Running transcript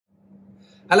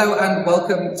Hello and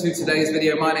welcome to today's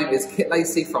video. My name is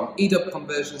Lacey from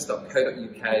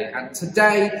edubconversions.co.uk, and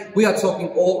today we are talking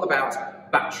all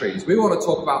about batteries. We want to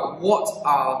talk about what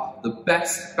are the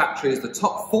best batteries, the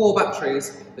top 4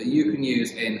 batteries that you can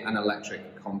use in an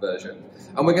electric conversion.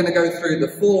 And we're going to go through the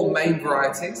 4 main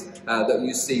varieties that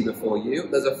you see before you.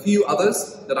 There's a few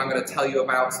others that I'm going to tell you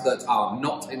about that are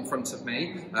not in front of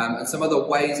me, and some other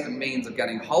ways and means of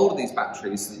getting hold of these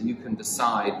batteries so that you can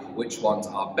decide which ones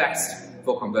are best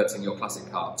for converting your classic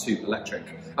car to electric.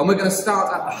 And we're going to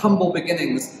start at the humble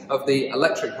beginnings of the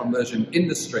electric conversion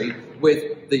industry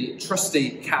with the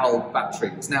trusty CALB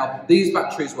batteries. Now, these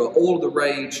batteries were all the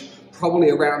rage probably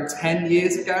around 10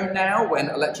 years ago now, when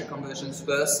electric conversions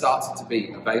first started to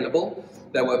be available.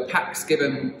 There were packs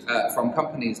given from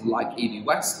companies like EV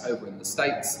West over in the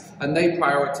States, and they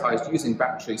prioritized using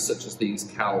batteries such as these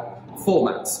CALB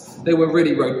formats. They were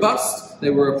really robust,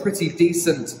 they were a pretty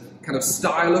decent kind of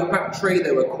style of battery,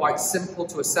 they were quite simple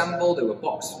to assemble, they were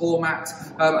box format,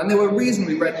 and they were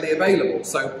reasonably readily available.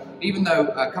 So even though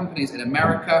companies in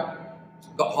America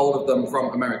got hold of them from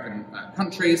American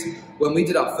countries, when we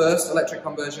did our first electric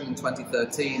conversion in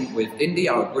 2013 with Indy,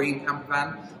 our green camper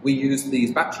van, we used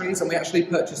these batteries and we actually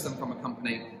purchased them from a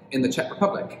company in the Czech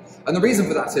Republic. And the reason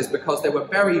for that is because they were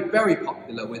very, very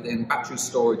popular within battery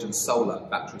storage and solar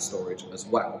battery storage as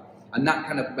well. And that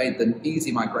kind of made the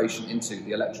easy migration into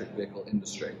the electric vehicle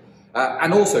industry.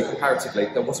 And also, comparatively,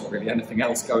 there wasn't really anything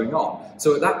else going on.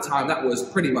 So at that time, that was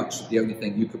pretty much the only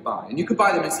thing you could buy. And you could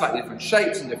buy them in slightly different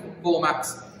shapes and different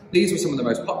formats. These were some of the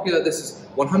most popular. This is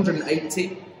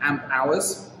 180 amp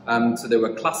hours. So they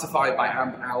were classified by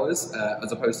amp hours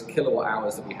as opposed to kilowatt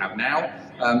hours that we have now.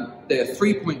 They're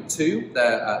 3.2,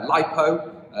 they're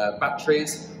LiPo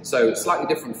batteries, so slightly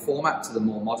different format to the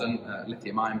more modern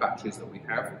lithium-ion batteries that we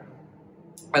have.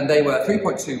 And they were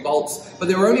 3.2 volts, but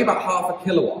they were only about half a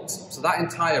kilowatt. So that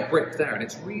entire brick there, and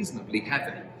it's reasonably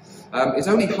heavy, it's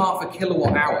only half a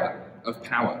kilowatt hour of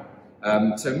power.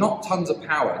 So not tons of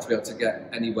power to be able to get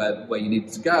anywhere where you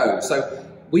needed to go. So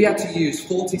we had to use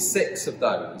 46 of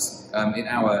those in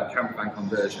our campervan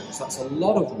conversion. So that's a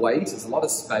lot of weight, it's a lot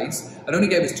of space, and only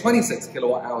gave us 26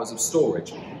 kilowatt hours of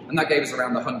storage. And that gave us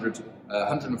around the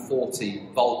 140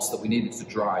 volts that we needed to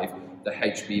drive the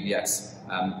HBVS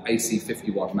AC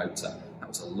 51 motor. That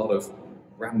was a lot of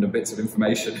random bits of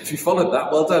information. If you followed that,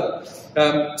 well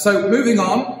done. So moving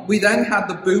on, we then had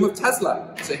the boom of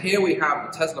Tesla. So here we have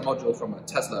a Tesla module from a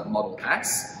Tesla Model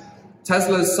S.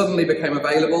 Teslas suddenly became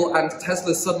available and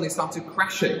Teslas suddenly started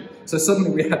crashing. So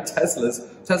suddenly we had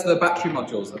Tesla battery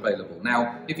modules available.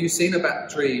 Now, if you've seen a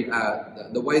battery,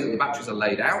 the way that the batteries are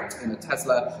laid out in a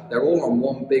Tesla, they're all on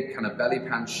one big kind of belly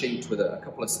pan sheet with a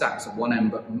couple of stacks at one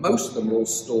end, but most of them are all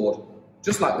stored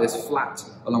just like this, flat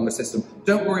along the system.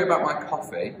 Don't worry about my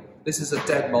coffee. This is a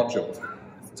dead module.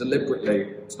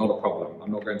 Deliberately, it's not a problem.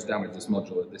 I'm not going to damage this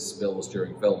module if this spills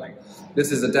during filming.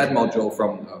 This is a dead module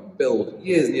from a build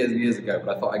years and years and years ago,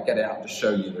 but I thought I'd get it out to show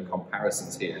you the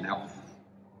comparisons here. Now,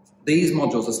 these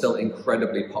modules are still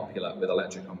incredibly popular with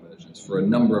electric conversions for a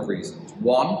number of reasons.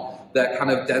 One, their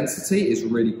kind of density is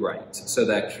really great. So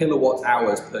their kilowatt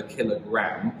hours per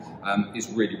kilogram is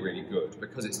really, really good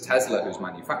because it's Tesla who's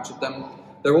manufactured them.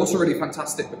 They're also really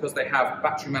fantastic because they have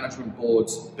battery management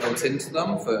boards built into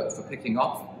them for picking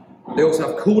off. They also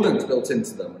have coolant built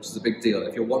into them, which is a big deal.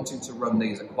 If you're wanting to run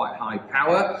these at quite high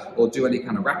power or do any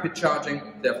kind of rapid charging,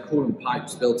 they have coolant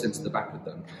pipes built into the back of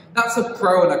them. That's a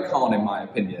pro and a con, in my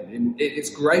opinion. It's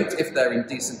great if they're in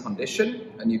decent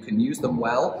condition and you can use them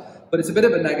well, but it's a bit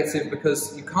of a negative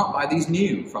because you can't buy these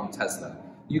new from Tesla.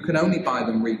 You can only buy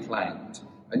them reclaimed.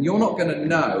 And you're not going to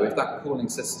know if that cooling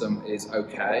system is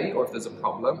okay, or if there's a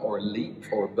problem, or a leak,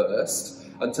 or a burst,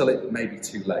 until it may be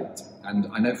too late. And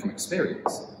I know from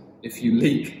experience, if you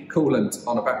leak coolant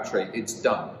on a battery, it's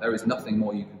done. There is nothing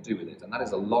more you can do with it, and that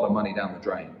is a lot of money down the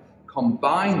drain.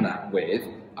 Combine that with,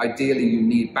 ideally you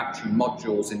need battery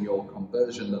modules in your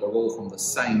conversion that are all from the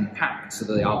same pack, so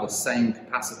they are the same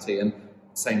capacity and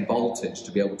same voltage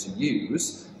to be able to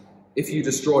use. If you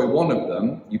destroy one of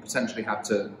them, you potentially have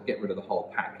to get rid of the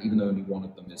whole pack, even though only one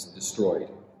of them is destroyed.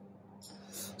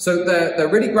 So they're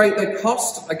really great. They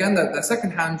cost, again, they're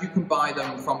second-hand. You can buy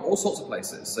them from all sorts of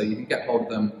places. So you can get hold of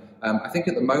them. I think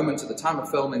at the moment, at the time of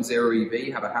filming, Zero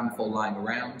EV have a handful lying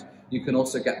around. You can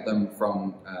also get them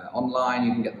from online.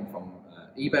 You can get them from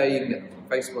eBay. You can get them from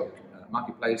Facebook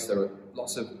Marketplace. There are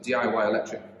lots of DIY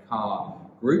electric car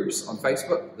groups on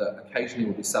Facebook that occasionally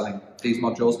will be selling these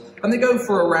modules, and they go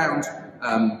for around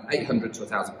 800 to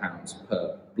 £1,000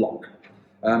 per block.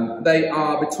 They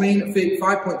are between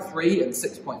 5.3 and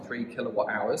 6.3 kilowatt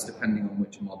hours, depending on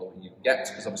which model you get,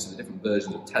 because obviously the different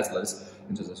versions of Teslas,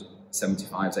 in terms of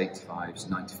 75s, 85s,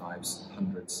 95s,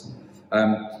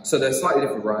 100s. So they're slightly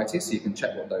different varieties, so you can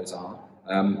check what those are.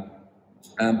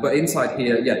 But inside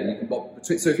here, yeah, you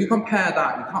can, so if you compare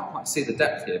that, you can't quite see the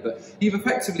depth here, but you've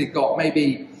effectively got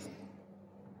maybe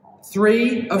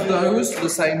 3 of those the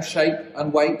same shape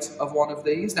and weight of one of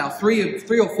these. Now, three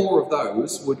or four of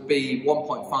those would be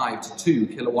 1.5 to 2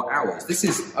 kilowatt hours. This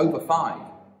is over 5,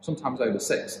 sometimes over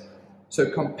 6. So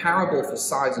comparable for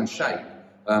size and shape.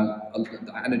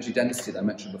 The energy density that I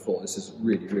mentioned before, this is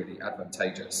really, really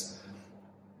advantageous.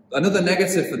 Another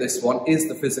negative for this one is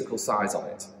the physical size of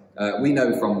it. We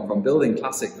know from building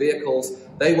classic vehicles,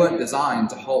 they weren't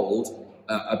designed to hold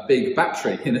a big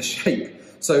battery in a shape.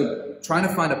 So trying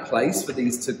to find a place for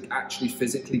these to actually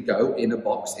physically go in a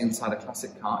box inside a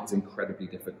classic car is incredibly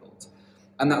difficult.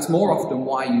 And that's more often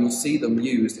why you'll see them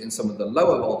used in some of the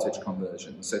lower voltage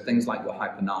conversions, so things like your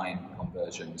Hyper 9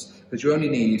 conversions, because you only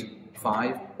need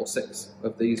 5 or 6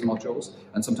 of these modules,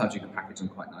 and sometimes you can package them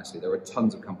quite nicely. There are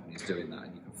tons of companies doing that,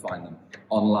 and you can find them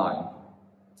online.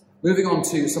 Moving on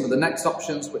to some of the next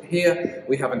options, but here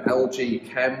we have an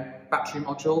LG Chem battery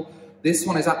module. This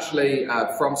one is actually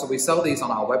so we sell these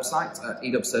on our website at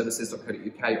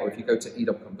edubservices.co.uk, or if you go to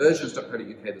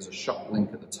edubconversions.co.uk, there's a shop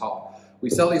link at the top.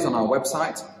 We sell these on our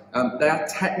website. They are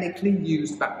technically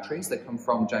used batteries. They come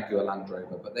from Jaguar Land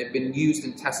Rover, but they've been used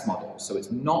in test models. So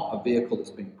it's not a vehicle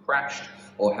that's been crashed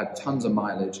or had tons of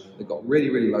mileage. They've got really,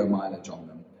 really low mileage on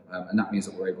them. And that means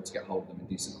that we're able to get hold of them in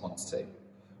decent quantity.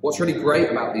 What's really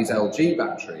great about these LG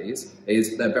batteries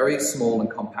is they're very small and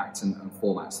compact and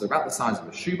format. So they're about the size of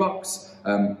a shoebox.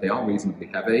 They are reasonably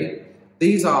heavy.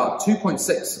 These are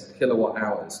 2.6 kilowatt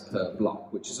hours per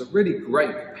block, which is a really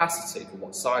great capacity for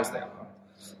what size they are.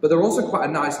 But they're also quite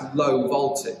a nice low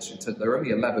voltage. They're only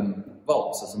 11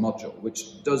 volts as a module,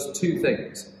 which does 2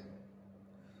 things.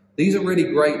 These are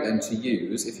really great then to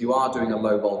use if you are doing a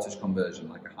low voltage conversion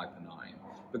like a Hyper 9,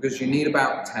 because you need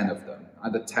about 10 of them,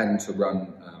 either 10 to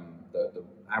run the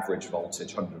average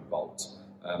voltage, 100 volt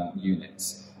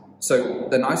units. So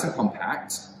they're nice and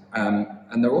compact,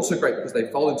 and they're also great because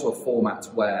they fall into a format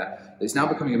where it's now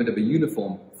becoming a bit of a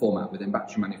uniform format within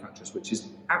battery manufacturers, which is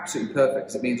absolutely perfect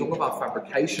because it means all of our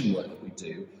fabrication work that we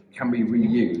do can be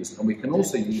reused, and we can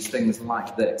also use things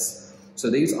like this. So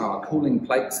these are cooling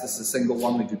plates. This is a single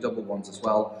one. We do double ones as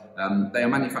well. They are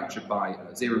manufactured by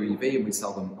Zero EV, and we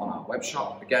sell them on our web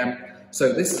shop again.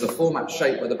 So this is a format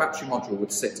shape where the battery module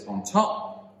would sit on top.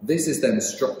 This is then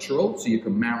structural, so you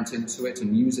can mount into it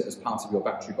and use it as part of your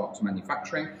battery box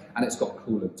manufacturing, and it's got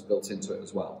coolant built into it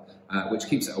as well, which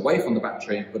keeps it away from the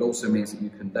battery, but also means that you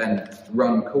can then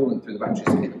run coolant through the battery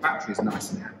to keep the batteries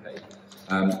nice and happy.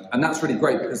 And that's really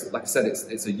great because, like I said,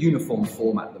 it's a uniform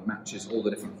format that matches all the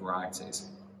different varieties.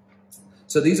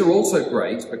 So these are also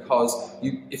great because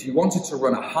if you wanted to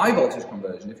run a high voltage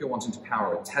conversion, if you're wanting to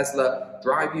power a Tesla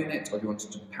drive unit, or if you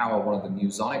wanted to power one of the new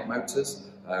Sonic motors,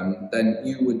 then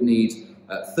you would need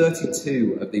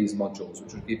 32 of these modules,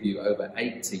 which would give you over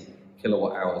 80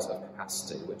 kilowatt hours of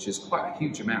capacity, which is quite a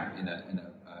huge amount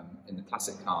in the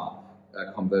classic car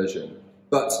conversion.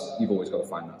 But you've always got to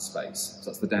find that space.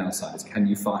 So that's the downside, is can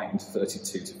you find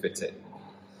 32 to fit it?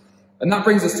 And that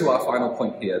brings us to our final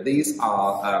point here. These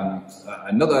are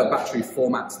another battery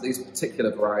format. These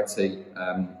particular variety,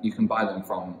 you can buy them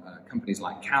from companies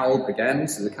like CALB again,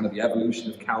 so they're kind of the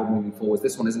evolution of CALB moving forward.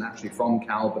 This one isn't actually from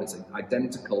CALB, but it's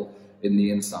identical in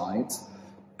the insides.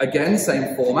 Again,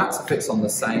 same format, so fits on the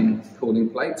same cooling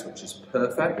plates, which is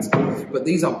perfect. But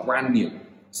these are brand new.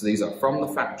 So these are from the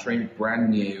factory, brand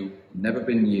new, never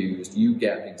been used. You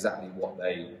get exactly what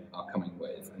they are coming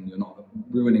with, and you're not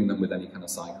ruining them with any kind of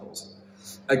cycles.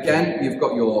 Again, you've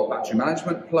got your battery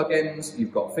management plugins,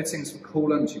 you've got fittings for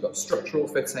coolant, you've got structural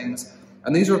fittings,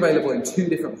 and these are available in 2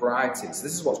 different varieties.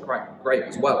 This is what's quite great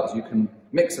as well, is you can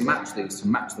mix and match these to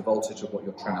match the voltage of what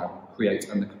you're trying to create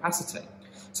and the capacity.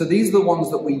 So these are the ones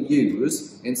that we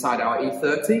use inside our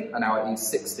E30 and our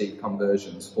E60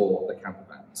 conversions for the camper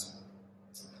vans.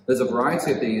 There's a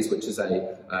variety of these, which is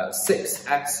a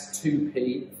 6S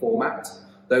 2P format.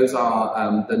 Those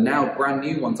are, the now brand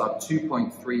new ones are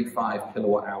 2.35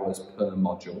 kilowatt hours per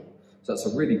module. So that's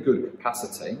a really good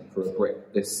capacity for a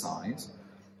brick this size.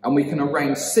 And we can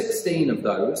arrange 16 of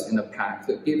those in a pack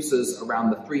that gives us around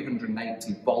the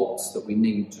 380 volts that we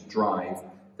need to drive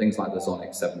things like the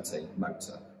Sonic 70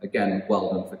 motor. Again,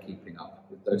 well done for keeping up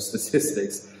with those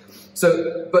statistics.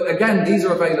 So, but again, these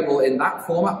are available in that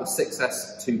format, the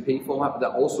 6S 2P format, but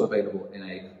they're also available in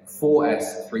a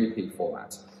 4S 3P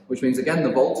format, which means, again,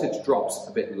 the voltage drops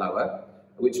a bit lower,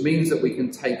 which means that we can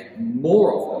take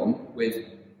more of them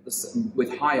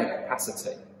with higher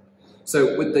capacity.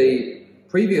 So with the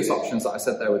previous options that I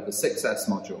said there with the 6S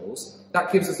modules,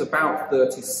 that gives us about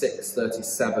 36,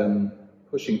 37,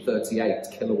 pushing 38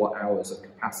 kilowatt hours of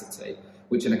capacity,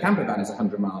 which in a camper van is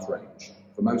 100 miles range.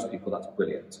 For most people, that's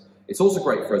brilliant. It's also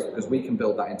great for us because we can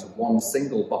build that into one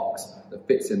single box that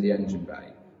fits in the engine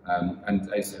bay. And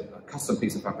it's a custom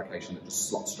piece of fabrication that just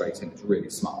slots straight in. It's really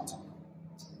smart.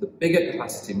 The bigger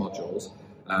capacity modules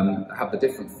have the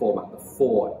different format, the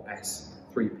 4S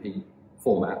 3P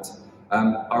format,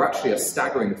 are actually a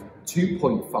staggering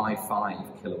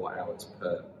 2.55 kilowatt hours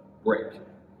per brick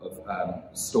of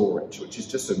storage, which is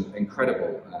just an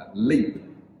incredible leap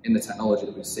in the technology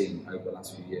that we've seen over the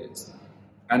last few years.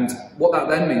 And what that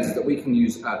then means is that we can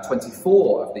use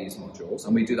 24 of these modules,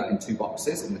 and we do that in 2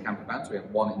 boxes in the camper van. So we have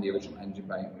one in the original engine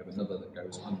bay, and we have another that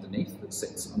goes underneath, that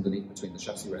sits underneath between the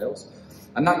chassis rails.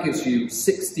 And that gives you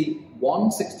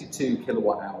 62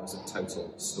 kilowatt hours of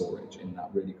total storage in that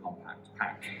really compact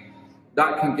pack.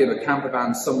 That can give a camper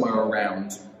van somewhere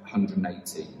around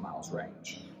 180 miles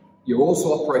range. You're also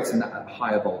operating that at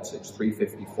higher voltage,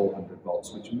 350, 400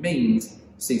 volts, which means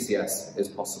CCS is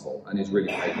possible and is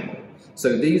really capable.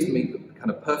 So these meet the kind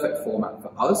of perfect format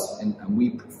for us, and we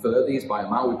prefer these by a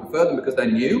mile. We prefer them because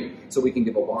they're new, so we can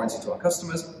give a warranty to our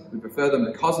customers. We prefer them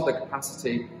because of the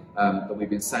capacity that we've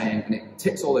been saying, and it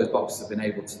ticks all those boxes of being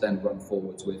able to then run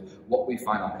forwards with what we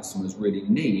find our customers really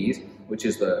need, which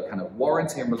is the kind of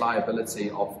warranty and reliability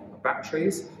of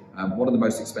batteries, one of the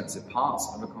most expensive parts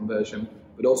of a conversion,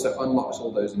 but also unlocks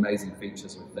all those amazing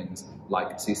features with things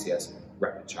like CCS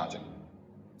rapid charging.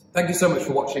 Thank you so much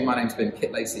for watching. My name's been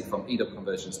Kit Lacey from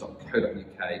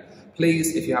edubconversions.co.uk.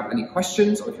 Please, if you have any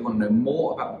questions or if you want to know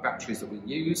more about the batteries that we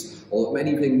use or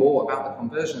anything more about the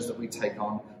conversions that we take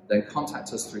on, then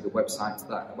contact us through the website.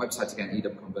 That website again,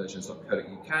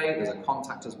 edubconversions.co.uk. There's a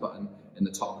contact us button in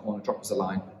the top corner. Drop us a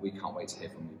line. We can't wait to hear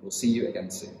from you. We'll see you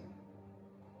again soon.